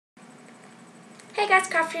Hey guys,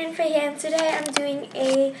 Crafty for here, and today I'm doing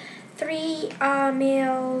a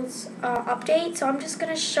mails update. So I'm just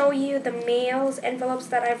going to show you the mails, envelopes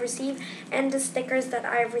that I've received, and the stickers that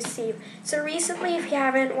I've received. So recently, if you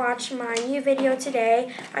haven't watched my new video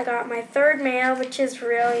today, I got my third mail, which is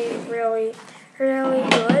really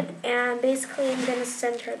good. And basically, I'm going to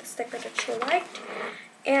send her the sticker that she liked.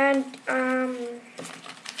 And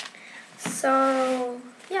so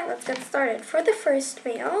yeah, let's get started. For the first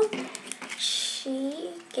mail, she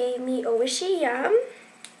gave me a Wishy Yum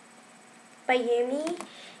by Yumi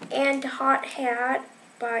and Hot Hat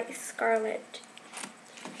by Scarlett.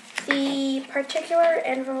 The particular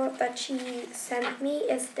envelope that she sent me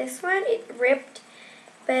is this one. It ripped,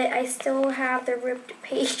 but I still have the ripped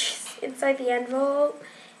pages inside the envelope.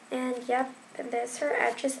 And yep, and there's her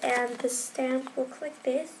address, and the stamp looks like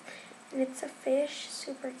this. And it's a fish,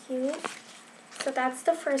 super cute. So that's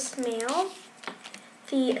the first mail.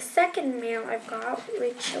 The second mail I've got,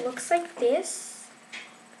 which looks like this,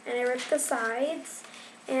 and I ripped the sides,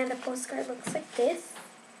 and the postcard looks like this.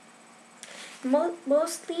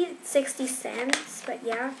 Mostly 60 cents, but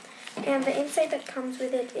yeah. And the inside that comes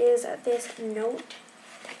with it is this note,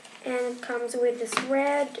 and it comes with this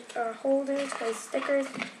red holder for stickers,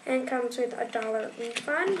 and it comes with a $1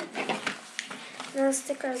 refund. The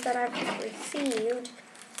stickers that I've received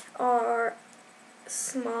are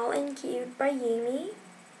Small and Cute by Yumi,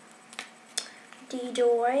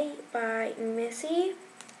 D-Doy by Missy,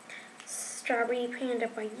 Strawberry Panda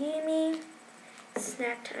by Yumi,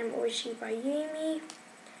 Snack Time Oishi by Yumi,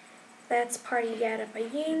 Let's Party Yada by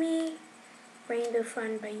Yumi, Rainbow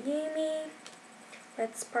Fun by Yumi,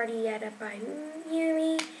 Let's Party Yada by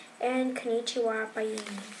Yumi, and Konnichiwa by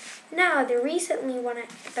Yumi. Now, the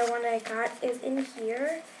one that I got is in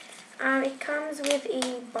here. It comes with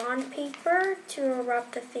a bond paper to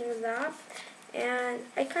rub the things up, and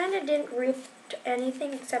I kind of didn't rip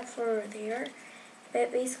anything except for there,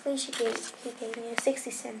 but basically he gave me a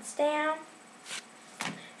 60-cent stamp,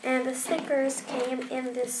 and the stickers came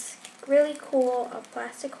in this really cool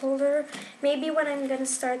plastic holder. Maybe when I'm gonna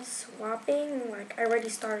start swapping, like I already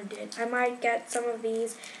started it, I might get some of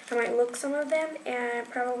these, I might look some of them, and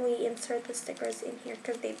probably insert the stickers in here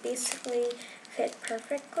because they basically fit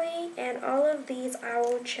perfectly. And all of these I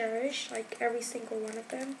will cherish, like every single one of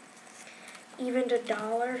them, even the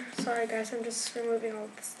 $1. Sorry guys, I'm just removing all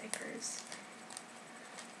the stickers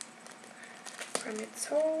from its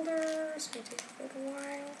holder. It's gonna take a little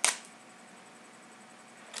while.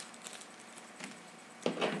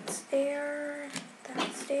 That's there.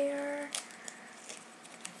 That's there.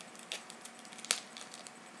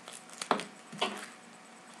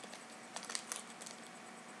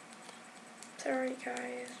 Sorry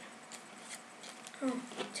guys. Oh,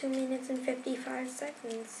 2 minutes and 55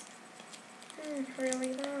 seconds.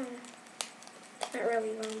 Really long. Not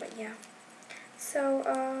really long, but yeah. So,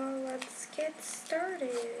 let's get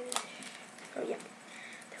started. Oh yeah.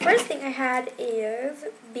 The first thing I had is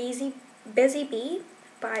Busy Bee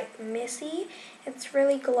by Missy. It's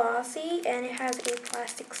really glossy, and it has a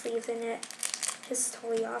plastic sleeves in it. It's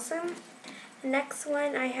totally awesome. The next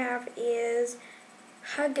one I have is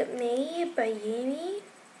Hug Me by Yumi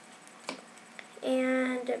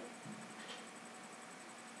and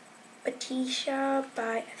Batisha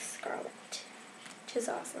by Scarlett, which is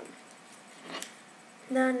awesome.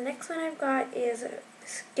 The next one I've got is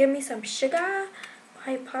Give Me Some Sugar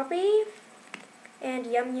by Poppy and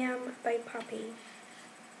Yum Yum by Poppy.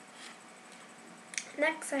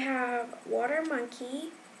 Next I have Wafer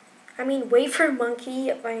Monkey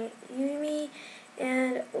by Yumi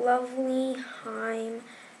and Lovely Heim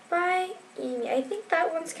by Yumi. I think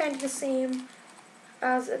that one's kind of the same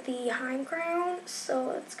as the Heim crown,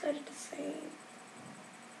 so it's kind of the same.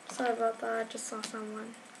 Sorry about that, I just saw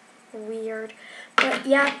someone weird. But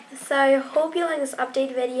yeah, so I hope you like this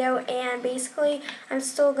update video, and basically I'm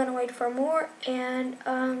still gonna wait for more, and